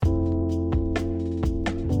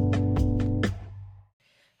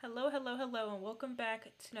hello, and welcome back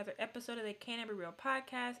to another episode of the Can It Be Real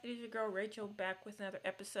podcast. It is your girl Rachel back with another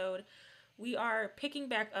episode. We are picking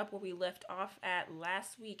back up where we left off at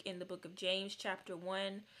last week in the book of James, chapter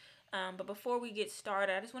 1. But before we get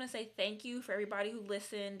started, I just want to say thank you for everybody who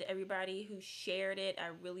listened, everybody who shared it.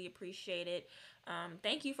 I really appreciate it.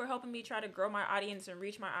 Thank you for helping me try to grow my audience and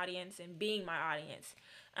reach my audience and being my audience.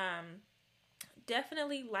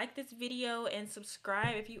 Definitely like this video and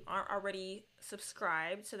subscribe if you aren't already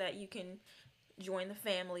subscribed so that you can join the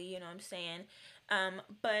family, you know what I'm saying?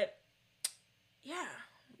 But yeah,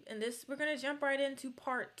 and this we're gonna jump right into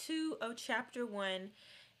part 2 of chapter 1,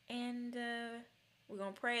 and we're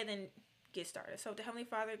gonna pray and then get started. So, to Heavenly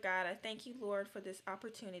Father God, I thank you, Lord, for this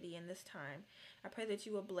opportunity and this time. I pray that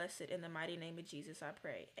you will bless it in the mighty name of Jesus. I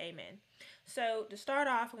pray, amen. So, to start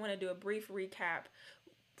off, I want to do a brief recap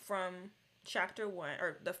from chapter 1,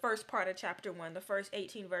 or the first part of chapter 1, the first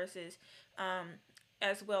 18 verses,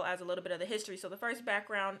 as well as a little bit of the history. So the first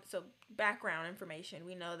background information.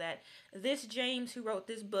 We know that this James who wrote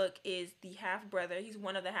this book is the half brother. He's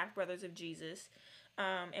one of the half brothers of Jesus.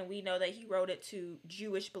 And we know that he wrote it to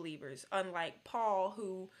Jewish believers, unlike Paul,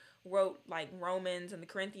 who wrote like Romans and the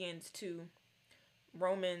Corinthians to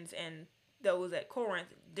Romans and those at Corinth,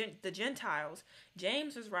 the Gentiles.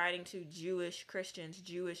 James was writing to Jewish Christians,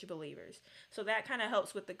 Jewish believers. So that kind of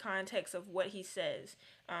helps with the context of what he says.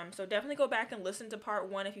 So definitely go back and listen to part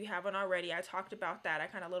 1 if you haven't already. I talked about that. I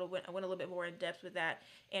went a little bit more in depth with that,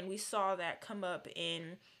 and we saw that come up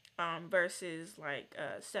in verses like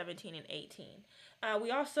 17 and 18.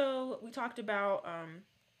 We talked about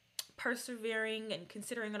persevering and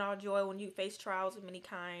considering it all joy when you face trials of many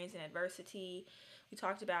kinds and adversity. We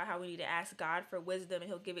talked about how we need to ask God for wisdom and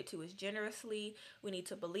he'll give it to us generously. We need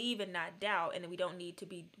to believe and not doubt, and we do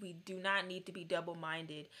not need to be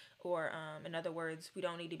double-minded, or in other words, we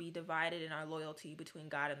don't need to be divided in our loyalty between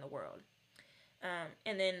God and the world.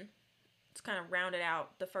 And then to kind of round it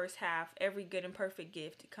out, the first half, every good and perfect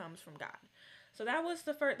gift comes from God. So that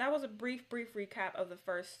was a brief recap of the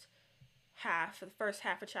first half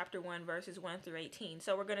of chapter 1, verses 1 through 18.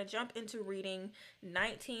 So we're going to jump into reading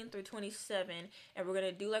 19 through 27, and we're going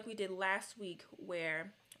to do like we did last week,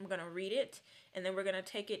 where I'm going to read it, and then we're going to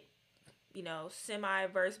take it, semi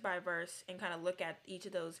verse by verse, and kind of look at each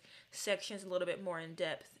of those sections a little bit more in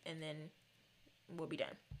depth, and then we'll be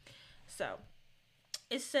done. So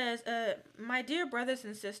it says, my dear brothers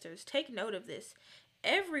and sisters, take note of this.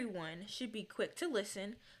 Everyone should be quick to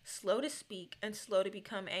listen, slow to speak, and slow to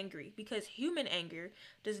become angry, because human anger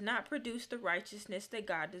does not produce the righteousness that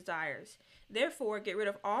God desires. Therefore, get rid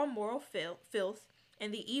of all moral filth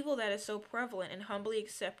and the evil that is so prevalent, and humbly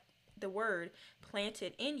accept the word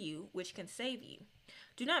planted in you, which can save you.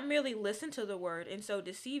 Do not merely listen to the word and so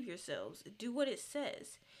deceive yourselves. Do what it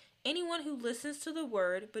says. Anyone who listens to the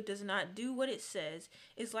word but does not do what it says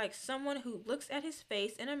is like someone who looks at his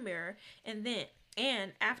face in a mirror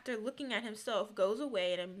and after looking at himself goes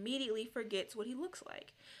away and immediately forgets what he looks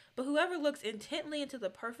like. But whoever looks intently into the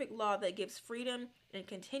perfect law that gives freedom and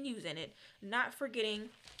continues in it, not forgetting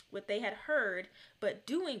what they had heard, but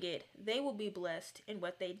doing it, they will be blessed in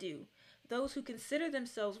what they do. Those who consider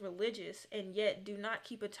themselves religious and yet do not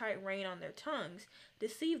keep a tight rein on their tongues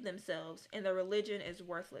deceive themselves, and their religion is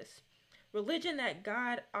worthless. Religion that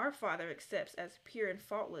God our Father accepts as pure and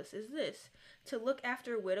faultless is this: to look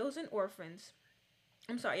after orphans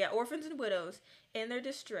and widows in their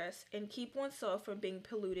distress, and keep oneself from being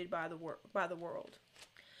polluted by the world.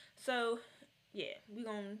 So, yeah, we're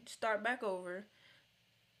going to start back over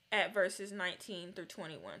at verses 19 through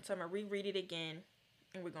 21. So I'm going to reread it again,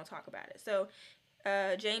 and we're going to talk about it. So,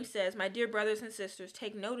 James says, my dear brothers and sisters,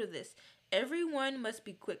 take note of this. Everyone must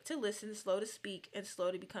be quick to listen, slow to speak, and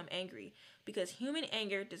slow to become angry, because human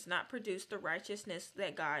anger does not produce the righteousness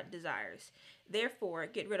that God desires. Therefore,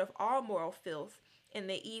 get rid of all moral filth and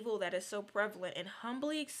the evil that is so prevalent, and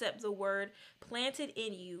humbly accept the word planted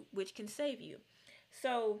in you, which can save you.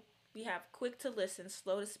 So we have quick to listen,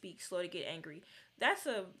 slow to speak, slow to get angry.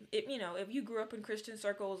 If you grew up in Christian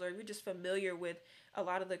circles, or you're just familiar with a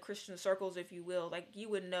lot of the Christian circles, if you will, like, you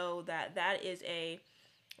would know that is a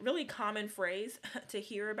really common phrase to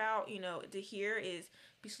hear about. To hear is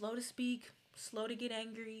be slow to speak, slow to get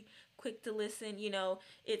angry, quick to listen.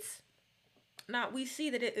 It's not, we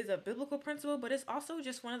see that it is a biblical principle, but it's also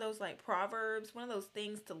just one of those like proverbs, one of those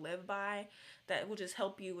things to live by that will just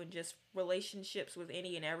help you in just relationships with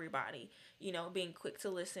any and everybody. Being quick to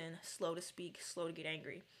listen, slow to speak, slow to get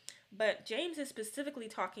angry. But James is specifically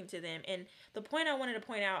talking to them, and the point I wanted to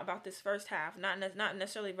point out about this first half, not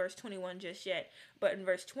necessarily verse 21 just yet, but in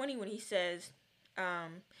verse 20 when he says,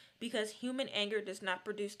 because human anger does not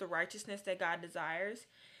produce the righteousness that God desires.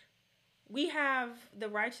 we have the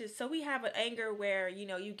righteous. So we have an anger where, you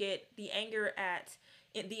know, you get the anger at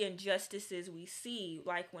the injustices we see,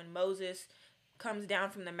 like when Moses comes down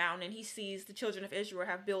from the mountain and he sees the children of Israel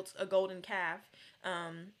have built a golden calf,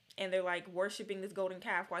 and they're like worshiping this golden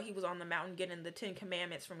calf while he was on the mountain getting the 10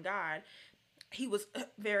 commandments from God. He was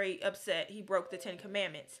very upset. He broke the 10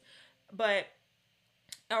 commandments. But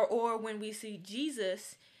or when we see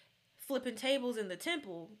Jesus flipping tables in the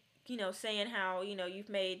temple, you know, saying how, you know, you've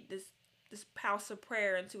made this house of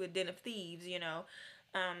prayer into a den of thieves, you know.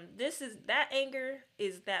 This is that anger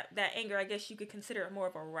is that anger, I guess you could consider it more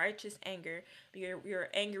of a righteous anger. You're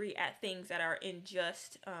angry at things that are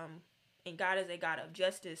unjust, and God is a God of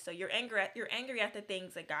justice. So you're angry at the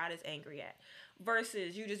things that God is angry at,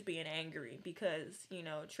 versus you just being angry because, you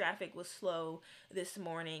know, traffic was slow this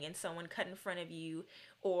morning and someone cut in front of you,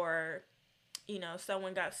 or, you know,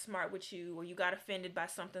 someone got smart with you, or you got offended by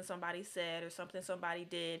something somebody said or something somebody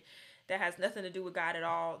did that has nothing to do with God at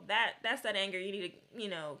all. That's that anger you need to, you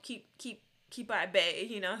know, keep at bay,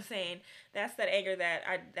 you know what I'm saying? That's that anger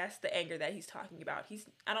that's the anger that he's talking about.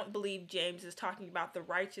 I don't believe James is talking about the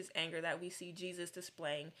righteous anger that we see Jesus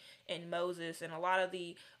displaying in Moses and a lot of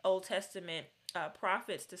the Old Testament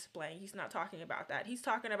prophets displaying. He's not talking about that. He's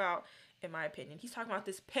talking about, in my opinion, he's talking about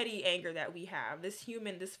this petty anger that we have, this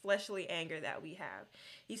fleshly anger that we have.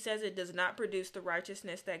 He says it does not produce the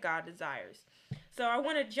righteousness that God desires. So I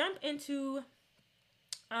want to jump into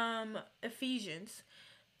Ephesians.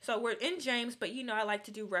 So we're in James, but you know I like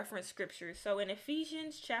to do reference scriptures. So in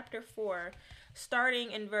Ephesians chapter 4,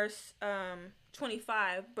 starting in verse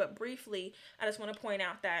 25, but briefly, I just want to point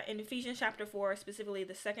out that in Ephesians chapter 4, specifically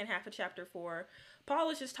the second half of chapter 4, Paul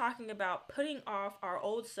is just talking about putting off our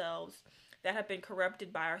old selves that have been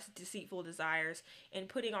corrupted by our deceitful desires, and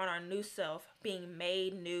putting on our new self, being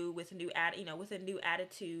made new with a new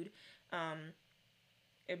attitude,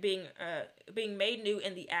 being made new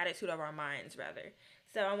in the attitude of our minds, rather.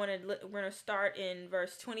 So we're gonna start in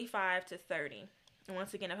verse 25 to 30. And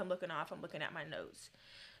once again, if I'm looking off, I'm looking at my notes.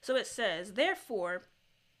 So it says, "Therefore,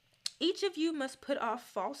 each of you must put off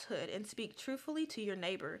falsehood and speak truthfully to your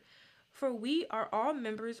neighbor, for we are all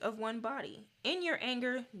members of one body. In your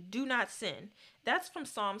anger, do not sin." That's from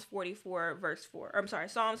Psalms 44, verse 4.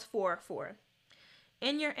 Psalms 4:4.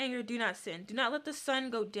 "In your anger, do not sin. Do not let the sun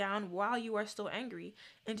go down while you are still angry,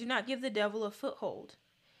 and do not give the devil a foothold.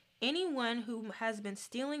 Anyone who has been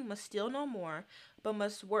stealing must steal no more, but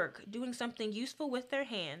must work, doing something useful with their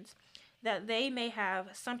hands, that they may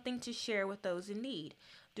have something to share with those in need.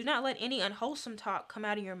 Do not let any unwholesome talk come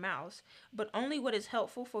out of your mouths, but only what is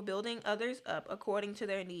helpful for building others up according to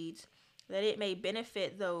their needs, that it may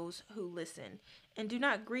benefit those who listen. And do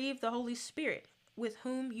not grieve the Holy Spirit, with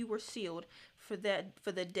whom you were sealed for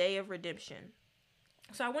the day of redemption."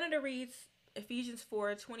 So I wanted to read Ephesians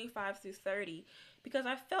 4:25 through 30, because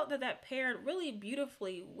I felt that paired really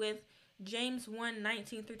beautifully with James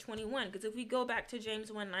 1:19 through 21. Because if we go back to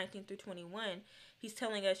James 1:19 through 21, he's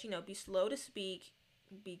telling us, you know, be slow to speak,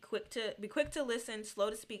 be quick to listen, slow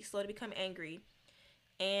to speak, slow to become angry,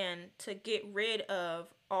 and to get rid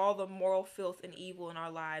of all the moral filth and evil in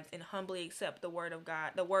our lives, and humbly accept the word of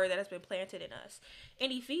God, the word that has been planted in us.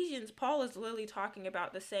 In Ephesians, Paul is literally talking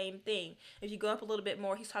about the same thing. If you go up a little bit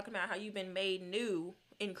more, he's talking about how you've been made new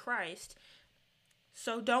in Christ.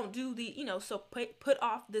 So don't do so put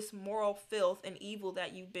off this moral filth and evil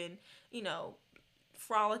that you've been,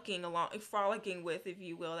 frolicking with, if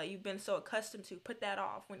you will, that you've been so accustomed to. Put that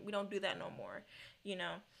off. We don't do that no more.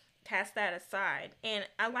 Cast that aside. And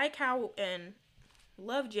I like how, and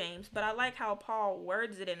love James, but I like how Paul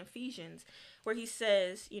words it in Ephesians, where he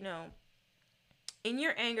says, in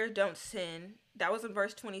your anger, don't sin. That was in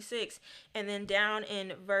verse 26. And then down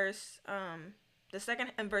in verse, the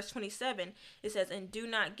second in verse 27, it says, and do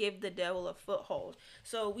not give the devil a foothold.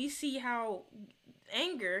 So we see how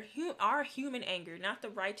anger, our human anger, not the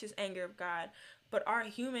righteous anger of God, but our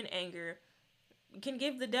human anger can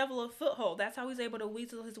give the devil a foothold. That's how he's able to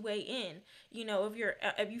weasel his way in.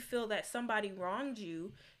 If you feel that somebody wronged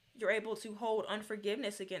you, you're able to hold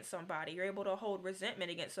unforgiveness against somebody. You're able to hold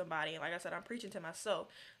resentment against somebody. And like I said, I'm preaching to myself,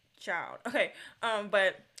 child. Okay.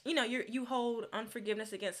 But you hold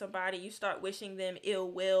unforgiveness against somebody. You start wishing them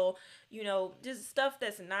ill will, just stuff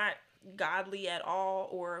that's not godly at all,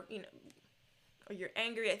 or you're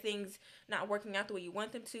angry at things not working out the way you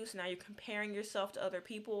want them to. So now you're comparing yourself to other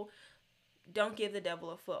people. Don't give the devil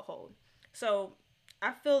a foothold. So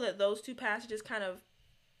I feel that those two passages kind of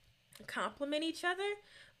complement each other.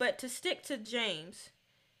 But to stick to James,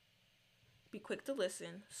 be quick to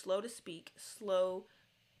listen, slow to speak, slow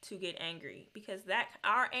to get angry, because that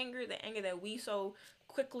our anger, the anger that we so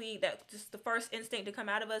quickly, that just the first instinct to come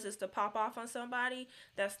out of us is to pop off on somebody.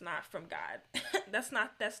 That's not from God. That's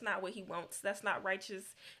not what he wants. That's not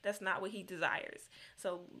righteous. That's not what he desires.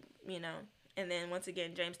 So, and then once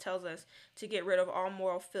again, James tells us to get rid of all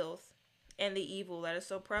moral filth and the evil that is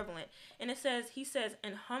so prevalent. And he says,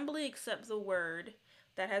 and humbly accept the word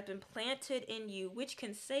that has been planted in you, which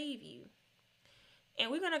can save you.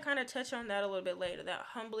 And we're going to kind of touch on that a little bit later, that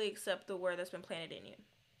humbly accept the word that's been planted in you.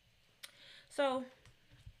 So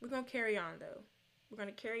we're going to carry on, though. We're going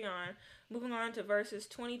to carry on, moving on to verses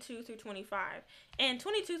 22 through 25. And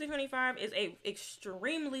 22 through 25 is a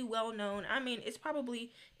extremely well-known, it's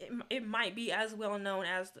probably, it might be as well-known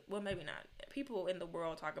as, well, maybe not. People in the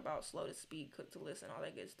world talk about slow to speak, quick to listen, all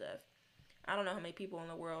that good stuff. I don't know how many people in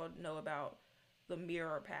the world know about the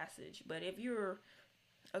mirror passage. But if you're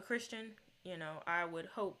a Christian, I would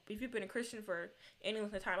hope, if you've been a Christian for any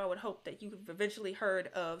length of time, I would hope that you've eventually heard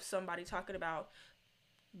of somebody talking about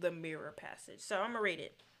the mirror passage. So I'm going to read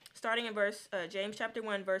it. Starting in James chapter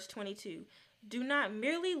 1, verse 22. Do not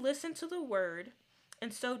merely listen to the word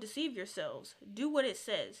and so deceive yourselves. Do what it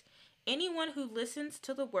says. Anyone who listens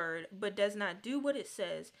to the word but does not do what it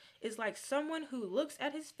says is like someone who looks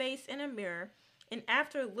at his face in a mirror and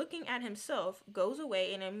after looking at himself goes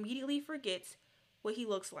away and immediately forgets what he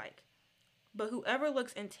looks like. But whoever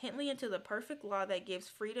looks intently into the perfect law that gives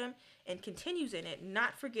freedom and continues in it,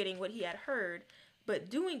 not forgetting what he had heard, but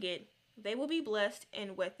doing it, they will be blessed in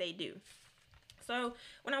what they do. So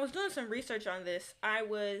when I was doing some research on this, I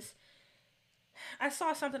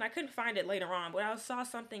saw something, I couldn't find it later on, but I saw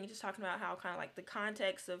something just talking about how kind of like the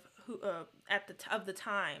context of of the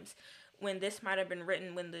times when this might have been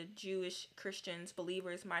written, when the Jewish Christians,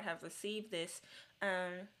 believers might have received this.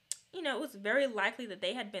 It was very likely that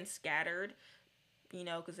they had been scattered,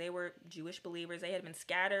 because they were Jewish believers. They had been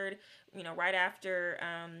scattered, right after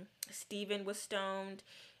Stephen was stoned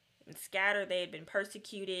and scattered. They had been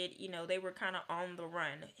persecuted. They were kind of on the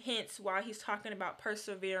run. Hence why he's talking about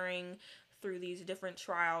persevering through these different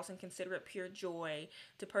trials and consider it pure joy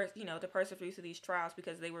to persevere through these trials,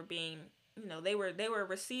 because they were being, they were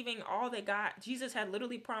receiving all they got. Jesus had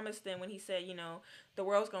literally promised them when he said, the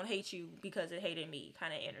world's going to hate you because it hated me,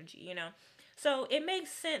 kind of energy, So it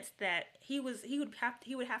makes sense that he would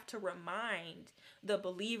have to remind the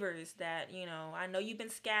believers that, I know you've been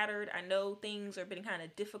scattered. I know things have been kind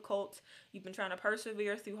of difficult. You've been trying to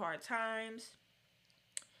persevere through hard times.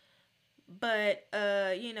 But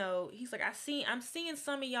he's like, I'm seeing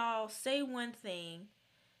some of y'all say one thing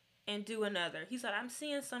and do another. He said, I'm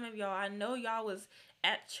seeing some of y'all. I know y'all was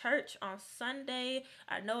at church on Sunday.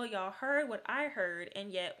 I know y'all heard what I heard.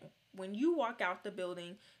 And yet when you walk out the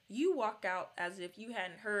building, you walk out as if you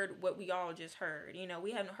hadn't heard what we all just heard.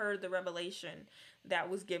 We hadn't heard the revelation that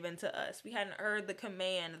was given to us. We hadn't heard the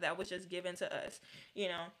command that was just given to us,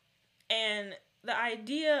 and the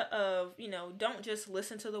idea of, don't just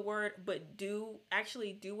listen to the word, but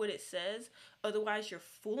actually do what it says. Otherwise you're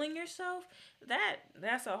fooling yourself.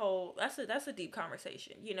 That's a deep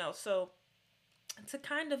conversation, So to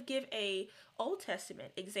kind of give a Old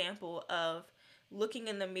Testament example of looking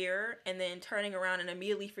in the mirror and then turning around and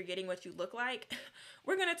immediately forgetting what you look like,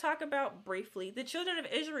 we're going to talk about briefly the children of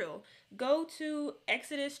Israel. Go to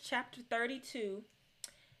Exodus chapter 32.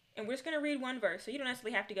 And we're just going to read one verse, so you don't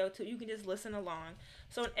necessarily have to go to it. You can just listen along.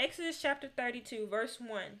 So in Exodus chapter 32, verse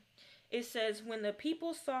 1, it says, when the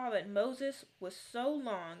people saw that Moses was so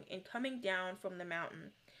long in coming down from the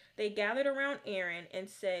mountain, they gathered around Aaron and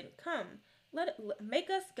said, come, make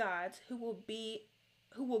us gods who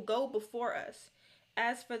will go before us.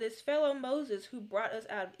 As for this fellow Moses who brought us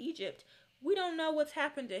out of Egypt, we don't know what's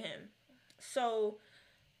happened to him. So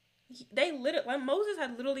Moses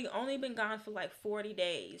had literally only been gone for like 40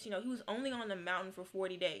 days. He was only on the mountain for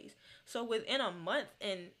 40 days. So within a month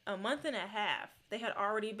and a half, they had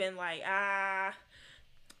already been like,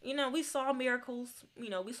 we saw miracles.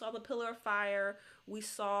 We saw the pillar of fire. We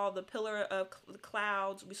saw the pillar of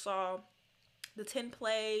clouds. We saw the 10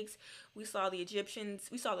 plagues. We saw the Egyptians.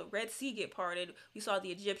 We saw the Red Sea get parted. We saw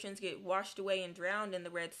the Egyptians get washed away and drowned in the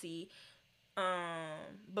Red Sea.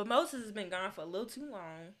 But Moses has been gone for a little too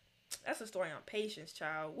long. That's a story on patience,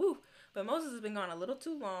 child. Woo! But Moses has been gone a little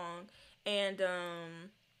too long. And,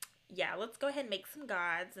 let's go ahead and make some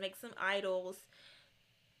gods, make some idols,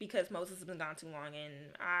 because Moses has been gone too long.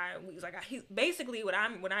 And basically when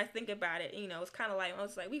I think about it, it's kind of like, I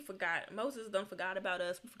was like, we forgot. Moses done forgot about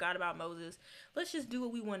us. We forgot about Moses. Let's just do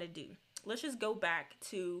what we want to do. Let's just go back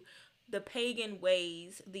to the pagan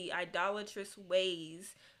ways, the idolatrous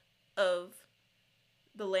ways of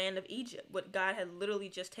the land of Egypt, what God had literally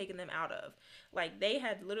just taken them out of. Like they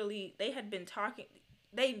had been talking,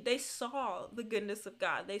 they saw the goodness of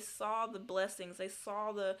God. They saw the blessings. They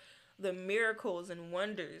saw the miracles and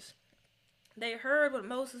wonders. They heard what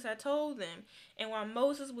Moses had told them. And while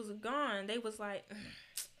Moses was gone, they was like,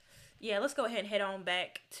 yeah, let's go ahead and head on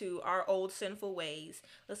back to our old sinful ways.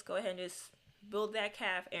 Let's go ahead and just build that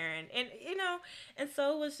calf, Aaron. And, and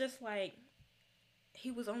so it was just like,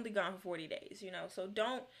 he was only gone for 40 days, So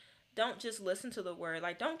don't just listen to the word.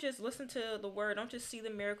 Like, don't just listen to the word. Don't just see the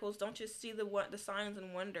miracles. Don't just see the signs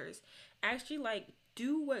and wonders. Actually, like,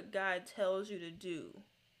 do what God tells you to do.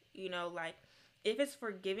 Like, if it's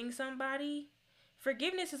forgiving somebody,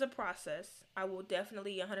 forgiveness is a process. I will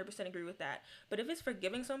definitely 100% agree with that. But if it's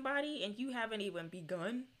forgiving somebody and you haven't even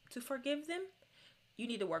begun to forgive them, you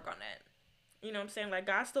need to work on that. You know what I'm saying? Like,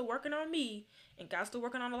 God's still working on me, and God's still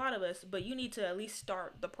working on a lot of us, but you need to at least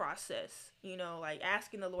start the process, like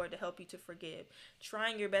asking the Lord to help you to forgive,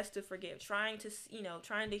 trying your best to forgive, trying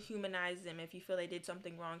to humanize them if you feel they did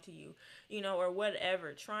something wrong to you, or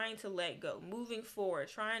whatever, trying to let go, moving forward,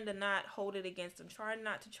 trying to not hold it against them, trying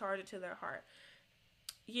not to charge it to their heart.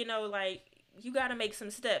 Like, you got to make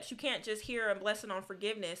some steps. You can't just hear a blessing on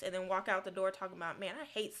forgiveness and then walk out the door talking about, man, I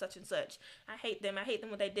hate such and such. I hate them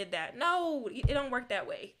when they did that. No, it don't work that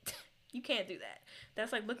way. You can't do that.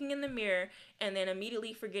 That's like looking in the mirror and then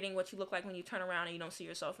immediately forgetting what you look like when you turn around and you don't see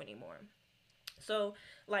yourself anymore. So,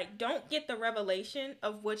 like, don't get the revelation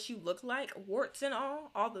of what you look like, warts and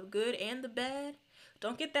all the good and the bad.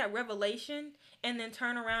 Don't get that revelation and then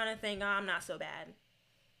turn around and think, oh, I'm not so bad.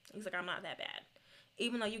 He's like, I'm not that bad.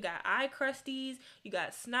 Even though you got eye crusties, you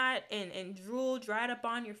got snot and drool dried up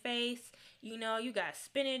on your face, you got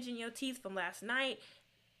spinach in your teeth from last night.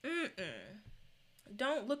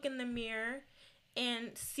 Don't look in the mirror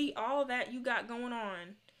and see all that you got going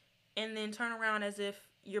on and then turn around as if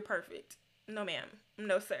you're perfect. No, ma'am.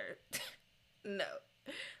 No, sir. No.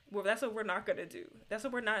 Well, that's what we're not going to do. That's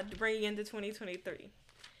what we're not bringing into 2023.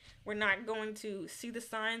 We're not going to see the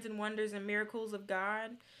signs and wonders and miracles of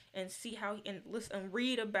God and see how and listen and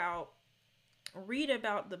read about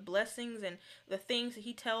the blessings and the things that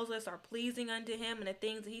he tells us are pleasing unto him and the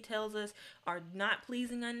things that he tells us are not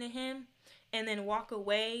pleasing unto him, and then walk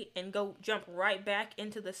away and go jump right back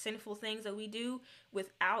into the sinful things that we do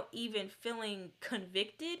without even feeling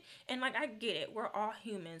convicted. And like, I get it, we're all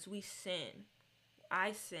humans, we sin.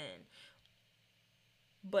 I sin.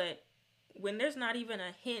 But when there's not even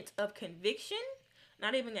a hint of conviction,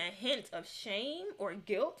 not even a hint of shame or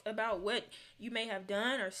guilt about what you may have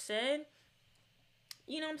done or said,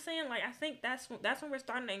 you know what I'm saying? Like, I think that's when we're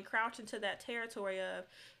starting to encroach into that territory of,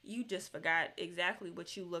 you just forgot exactly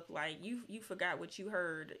what you look like. You forgot what you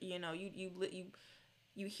heard. You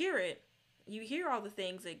hear it. You hear all the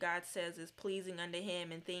things that God says is pleasing unto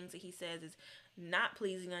him and things that he says is not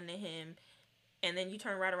pleasing unto him. And then you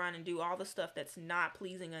turn right around and do all the stuff that's not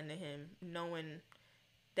pleasing unto him, knowing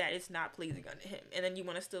that it's not pleasing unto him. And then you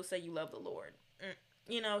want to still say you love the Lord.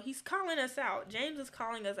 He's calling us out. James is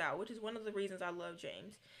calling us out, which is one of the reasons I love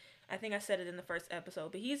James. I think I said it in the first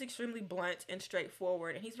episode, but he's extremely blunt and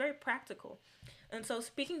straightforward, and he's very practical. And so,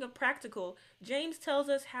 speaking of practical, James tells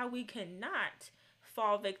us how we cannot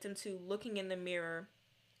fall victim to looking in the mirror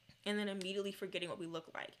and then immediately forgetting what we look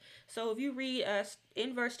like. So if you read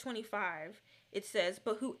in verse 25, it says,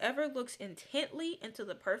 "But whoever looks intently into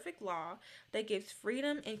the perfect law that gives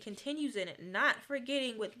freedom and continues in it, not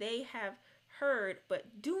forgetting what they have heard,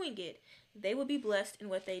 but doing it, they will be blessed in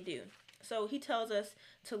what they do." So he tells us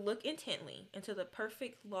to look intently into the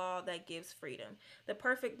perfect law that gives freedom. The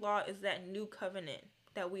perfect law is that new covenant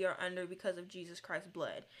that we are under because of Jesus Christ's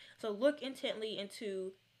blood. So look intently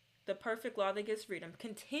into the perfect law that gives freedom.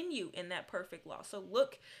 Continue in that perfect law. So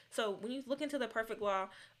when you look into the perfect law,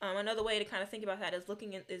 another way to kind of think about that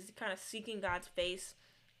is kind of seeking God's face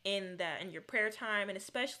in your prayer time, and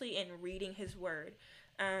especially in reading his word.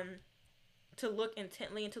 To look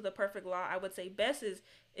intently into the perfect law, I would say best is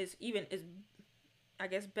I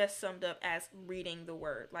guess best summed up as reading the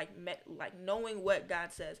word, like knowing what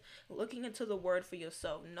God says, looking into the word for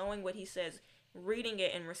yourself, knowing what he says, reading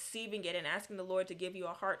it and receiving it, and asking the Lord to give you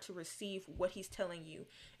a heart to receive what he's telling you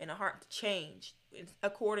and a heart to change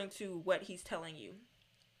according to what he's telling you.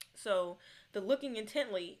 So the looking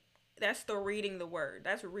intently, that's the reading the word.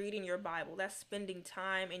 That's reading your Bible. That's spending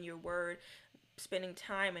time in your word, spending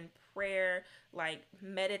time in prayer, like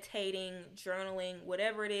meditating, journaling,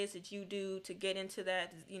 whatever it is that you do to get into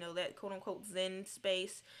that, that quote unquote Zen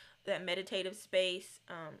space, that meditative space.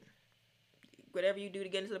 Whatever you do to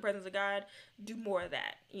get into the presence of God, do more of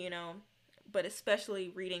that, but especially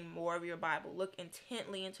reading more of your Bible. Look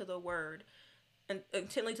intently into the word and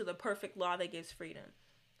intently to the perfect law that gives freedom.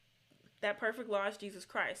 That perfect law is Jesus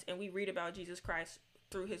Christ, and we read about Jesus Christ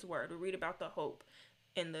through his word. We read about the hope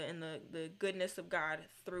and the goodness of God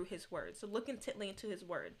through his word. So look intently into his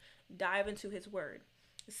word. Dive into his word.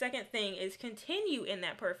 The second thing is continue in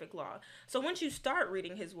that perfect law. So once you start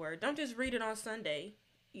reading his word, don't just read it on Sunday.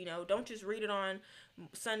 Don't just read it on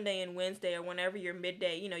Sunday and Wednesday or whenever your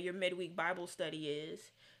midday, your midweek Bible study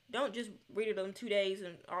is. Don't just read it on 2 days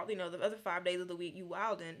and all, the other 5 days of the week you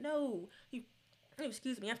wildin'. No, you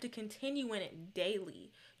have to continue in it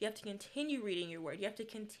daily. You have to continue reading your word. You have to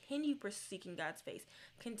continue seeking God's face.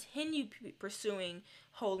 Continue pursuing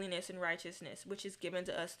holiness and righteousness, which is given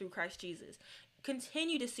to us through Christ Jesus.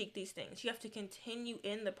 Continue to seek these things. You have to continue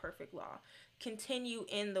in the perfect law. Continue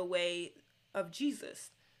in the way of Jesus.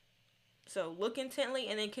 So look intently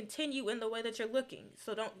and then continue in the way that you're looking.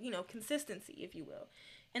 So don't, consistency, if you will.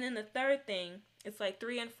 And then the third thing, it's like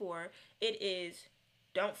 3 and 4. It is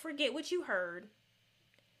don't forget what you heard,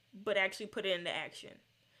 but actually put it into action.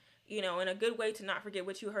 And a good way to not forget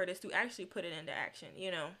what you heard is to actually put it into action.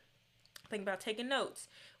 Think about taking notes.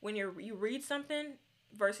 When you read something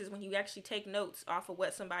versus when you actually take notes off of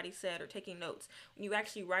what somebody said or taking notes. When you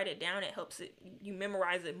actually write it down, it helps you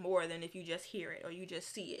memorize it more than if you just hear it or you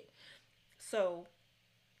just see it. So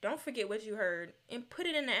don't forget what you heard and put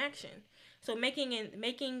it into action. So making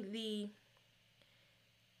the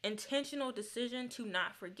intentional decision to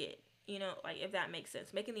not forget. If that makes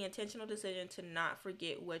sense. Making the intentional decision to not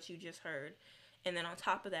forget what you just heard. And then on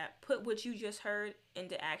top of that, put what you just heard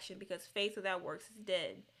into action, because faith without works is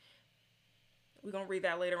dead. We're going to read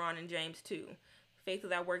that later on in James 2. Faith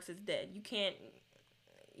without works is dead. You can't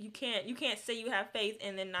say you have faith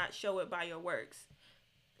and then not show it by your works.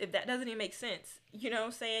 If that doesn't even make sense. You know what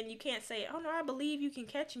I'm saying? You can't say, oh no, I believe you can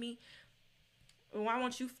catch me. Why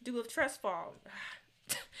won't you do a trust fall?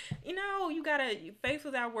 Faith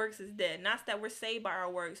without works is dead. Not that we're saved by our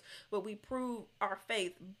works, but we prove our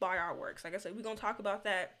faith by our works. Like I said, we're going to talk about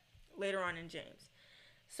that later on in James.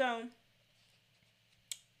 So,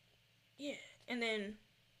 yeah. And then,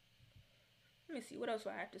 let me see, what else do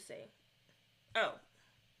I have to say? Oh,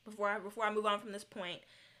 before I move on from this point.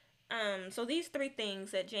 So these 3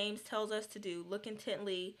 things that James tells us to do, look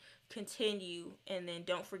intently, continue, and then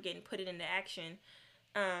don't forget and put it into action.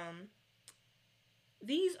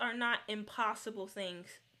 These are not impossible things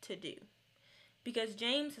to do, because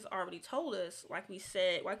James has already told us, like we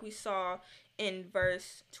saw in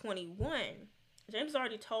verse 21, James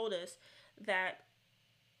already told us that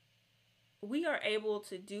we are able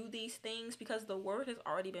to do these things because the word has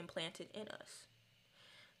already been planted in us.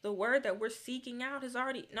 The word that we're seeking out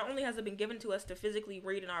not only has it been given to us to physically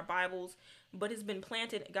read in our Bibles, but it's been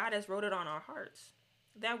planted. God has wrote it on our hearts.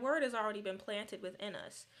 That word has already been planted within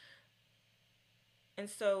us. And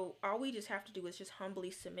so all we just have to do is just humbly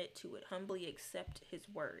submit to it, humbly accept his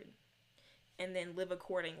word, and then live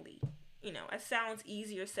accordingly. It sounds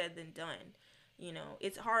easier said than done.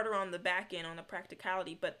 It's harder on the back end, on the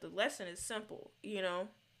practicality, but the lesson is simple,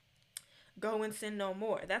 Go and sin no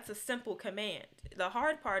more. That's a simple command. The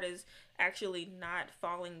hard part is actually not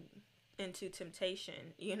falling into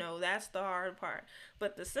temptation. That's the hard part.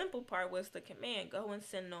 But the simple part was the command, go and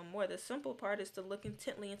sin no more. The simple part is to look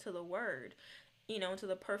intently into the word, into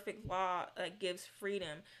the perfect law that gives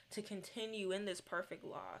freedom, to continue in this perfect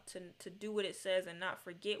law, to do what it says and not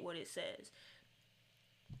forget what it says.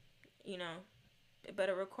 But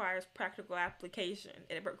it requires practical application.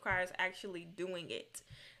 It requires actually doing it.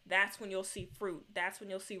 That's when you'll see fruit. That's when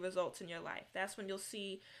you'll see results in your life. That's when you'll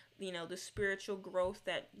see, the spiritual growth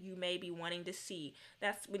that you may be wanting to see.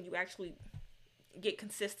 That's when you actually get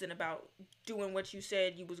consistent about doing what you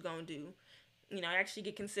said you was going to do. Actually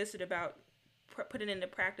get consistent about putting into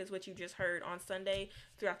practice what you just heard on Sunday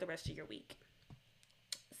throughout the rest of your week.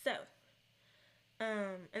 So,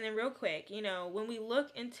 and then real quick, when we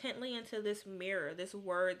look intently into this mirror, this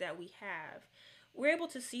word that we have, we're able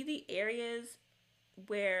to see the areas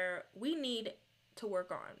where we need to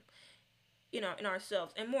work on, in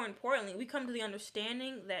ourselves. And more importantly, we come to the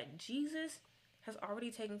understanding that Jesus has already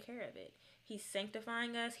taken care of it. He's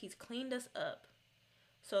sanctifying us. He's cleaned us up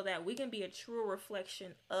so that we can be a true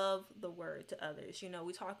reflection of the word to others.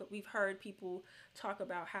 We've heard people talk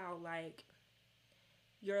about how, like,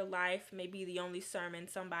 your life may be the only sermon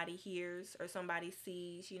somebody hears or somebody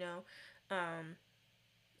sees,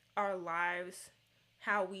 our lives,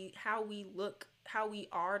 how we look, how we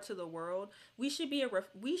are to the world. We should be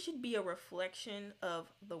a reflection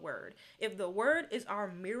of the word. If the word is our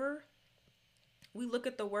mirror, we look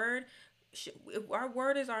at the word. If our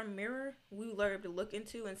word is our mirror, we learn to look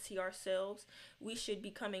into and see ourselves. We should be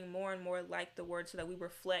becoming more and more like the word so that we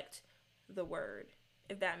reflect the word,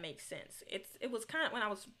 if that makes sense. It was kind of, when I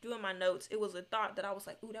was doing my notes, it was a thought that I was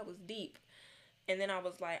like, ooh, that was deep. And then I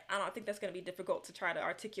was like, I don't think that's going to be difficult to try to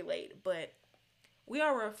articulate, but we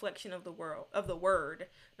are a reflection of the world, of the word,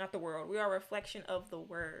 not the world. We are a reflection of the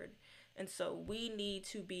word. And so we need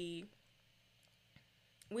to be,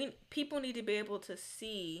 people need to be able to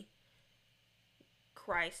see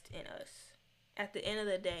Christ in us. At the end of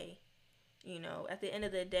the day, at the end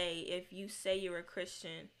of the day, if you say you're a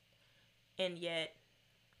Christian and yet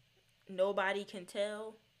nobody can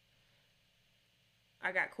tell,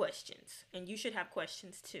 I got questions. And you should have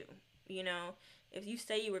questions too. If you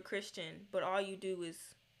say you're a Christian, but all you do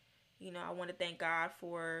is, I want to thank God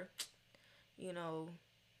for,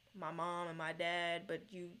 my mom and my dad, but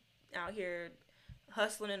you out here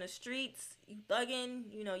hustling in the streets, you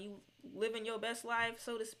thugging, you living your best life,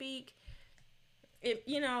 so to speak.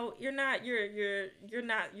 You're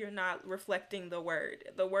not reflecting the word.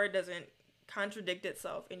 The word doesn't contradict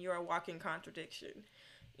itself, and you're a walking contradiction.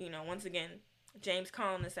 Once again, James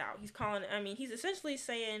calling this out. He's essentially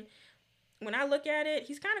saying, when I look at it,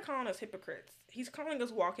 he's kind of calling us hypocrites. He's calling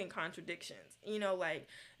us walking contradictions.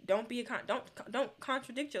 Don't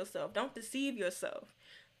contradict yourself. Don't deceive yourself.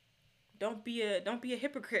 Don't be a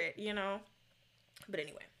hypocrite, But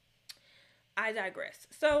anyway, I digress.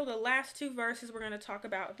 So the last two verses we're going to talk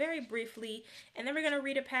about very briefly, and then we're going to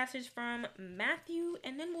read a passage from Matthew,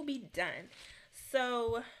 and then we'll be done.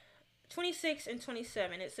 So 26 and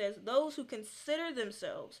 27, it says, those who consider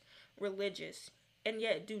themselves religious and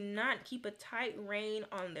yet do not keep a tight rein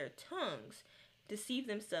on their tongues deceive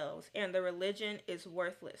themselves, and their religion is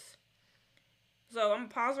worthless. So I'm going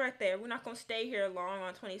to pause right there. We're not going to stay here long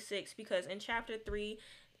on 26, because in chapter 3,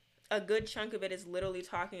 a good chunk of it is literally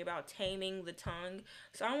talking about taming the tongue.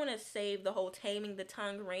 So I want to save the whole taming the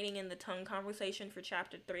tongue, reining in the tongue conversation for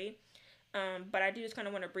chapter 3. But I do just kind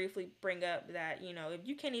of want to briefly bring up that, if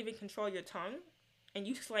you can't even control your tongue and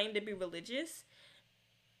you claim to be religious,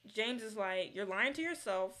 James is like, you're lying to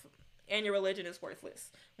yourself and your religion is worthless.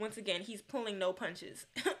 Once again, he's pulling no punches.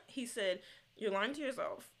 He said, you're lying to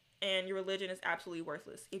yourself and your religion is absolutely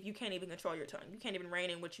worthless if you can't even control your tongue. You can't even rein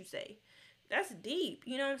in what you say. That's deep.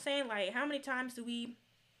 You know what I'm saying? Like, how many times do we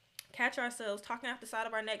catch ourselves talking off the side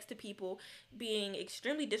of our necks to people, being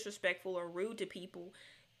extremely disrespectful or rude to people,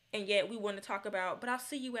 and yet we want to talk about, but I'll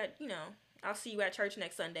see you at church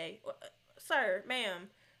next Sunday. Sir, ma'am,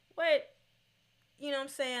 what? You know what I'm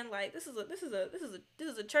saying? Like, this is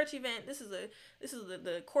a church event. This is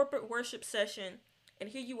the corporate worship session, and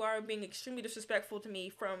here you are being extremely disrespectful to me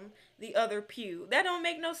from the other pew. That don't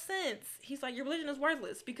make no sense. He's like, your religion is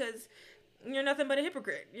worthless because you're nothing but a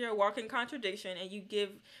hypocrite. You're a walking contradiction, and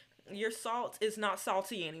your salt is not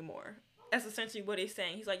salty anymore. That's essentially what he's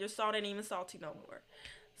saying. He's like, your salt ain't even salty no more.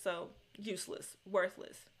 So, useless,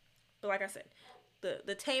 worthless. But like I said,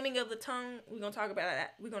 the taming of the tongue, we're going to talk about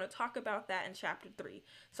that. We're going to talk about that in chapter 3.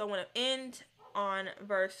 So I want to end on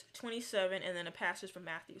verse 27 and then a passage from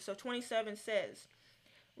Matthew. So 27 says,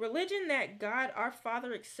 religion that God our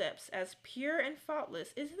Father accepts as pure and faultless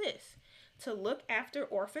is this, to look after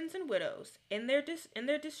orphans and widows in their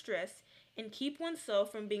distress and keep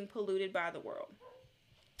oneself from being polluted by the world.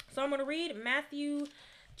 So I'm going to read Matthew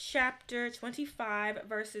chapter 25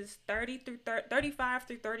 verses 35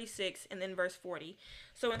 through 36 and then verse 40.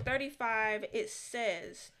 So in 35 it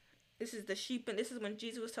says, this is the sheep, and this is when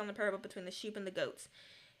Jesus was telling the parable between the sheep and the goats.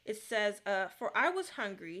 It says, for I was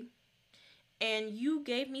hungry and you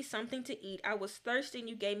gave me something to eat. I was thirsty and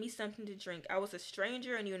you gave me something to drink. I was a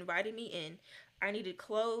stranger and you invited me in. I needed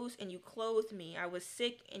clothes and you clothed me. I was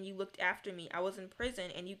sick and you looked after me. I was in prison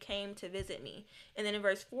and you came to visit me. And then in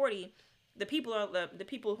verse 40,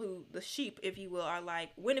 the sheep, if you will, are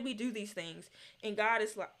like, when did we do these things? And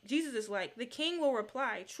Jesus is like, the king will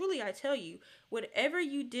reply, truly I tell you, whatever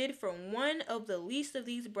you did for one of the least of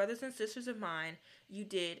these brothers and sisters of mine, you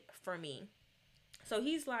did for me. So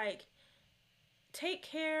he's like, take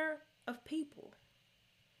care of people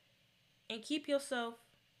and keep yourself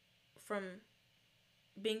from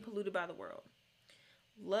being polluted by the world.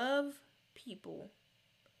 Love people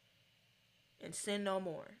and sin no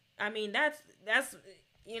more. I mean, that's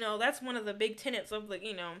one of the big tenets of the,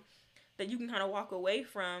 that you can kind of walk away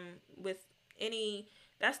from with any,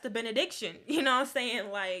 that's the benediction, you know what I'm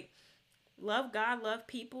saying? Like, love God, love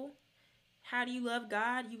people. How do you love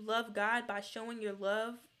God? You love God by showing your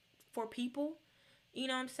love for people. You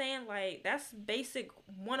know what I'm saying? Like, that's basic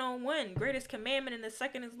 101, greatest commandment, and the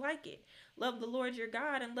second is like it. Love the Lord your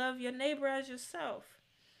God and love your neighbor as yourself.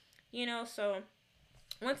 So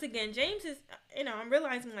once again, James is, I'm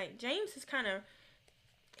realizing, like, James is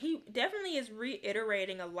he definitely is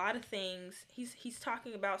reiterating a lot of things. He's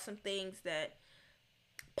talking about some things that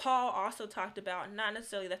Paul also talked about, not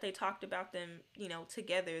necessarily that they talked about them,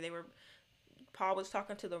 together. Paul was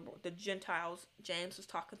talking to the Gentiles, James was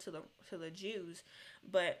talking to the Jews,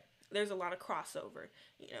 but there's a lot of crossover,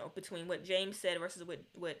 between what James said versus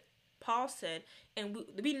what Paul said, and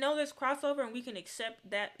we know there's crossover, and we can accept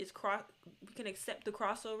we can accept the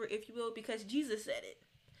crossover, if you will, because Jesus said it.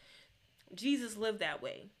 Jesus lived that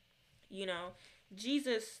way,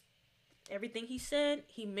 Jesus, everything he said,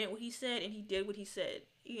 he meant what he said, and he did what he said.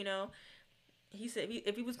 He said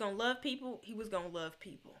if he was gonna love people, he was gonna love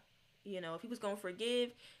people. If he was gonna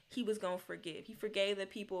forgive, he was gonna forgive. He forgave the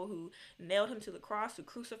people who nailed him to the cross, who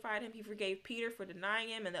crucified him. He forgave Peter for denying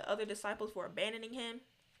him and the other disciples for abandoning him.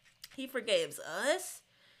 He forgives us,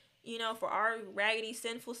 for our raggedy,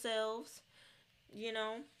 sinful selves,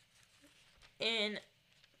 and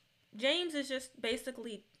James is just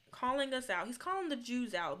basically calling us out. He's calling the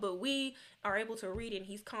Jews out, but we are able to read it, and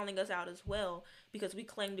he's calling us out as well because we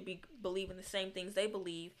claim to believe in the same things they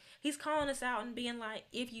believe. He's calling us out and being like,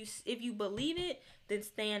 if you believe it, then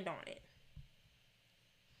stand on it.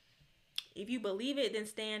 If you believe it, then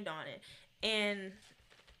stand on it. And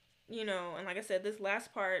and like I said, this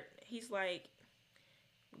last part, he's like,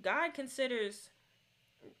 God considers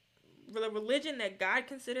the religion that God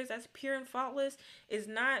considers as pure and faultless is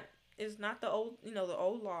not the old the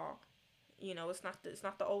old law. It's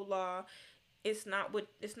not the old law. It's not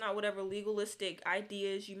whatever legalistic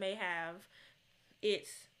ideas you may have.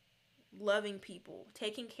 It's loving people,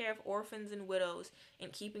 taking care of orphans and widows,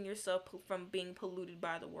 and keeping yourself from being polluted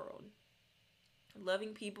by the world.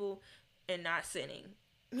 Loving people and not sinning.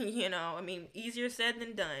 Easier said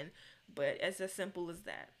than done, but it's as simple as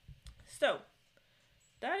that. So,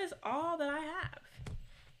 that is all that I have.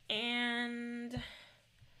 And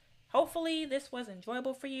hopefully this was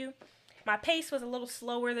enjoyable for you. My pace was a little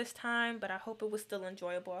slower this time, but I hope it was still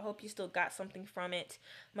enjoyable. I hope you still got something from it.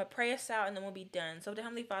 I'm going to pray us out and then we'll be done. So, to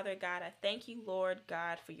Heavenly Father, God, I thank you, Lord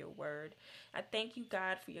God, for your word. I thank you,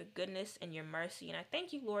 God, for your goodness and your mercy. And I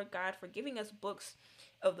thank you, Lord God, for giving us books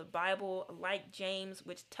of the Bible like James,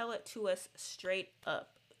 which tell it to us straight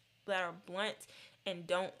up, that are blunt and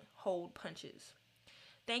don't hold punches.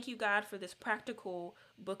 Thank you, God, for this practical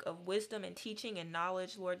book of wisdom and teaching and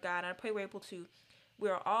knowledge, Lord God. And I pray we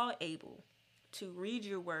are all able to read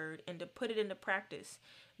your word and to put it into practice,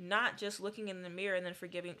 not just looking in the mirror and then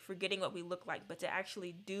forgetting what we look like, but to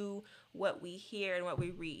actually do what we hear and what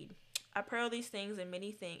we read. I pray all these things and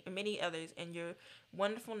many others in your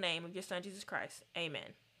wonderful name of your Son, Jesus Christ.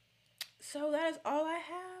 Amen. So that is all I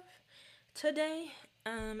have today.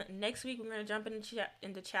 Next week we're going to jump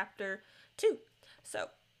into chapter 2. So,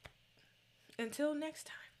 until next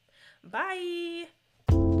time. Bye!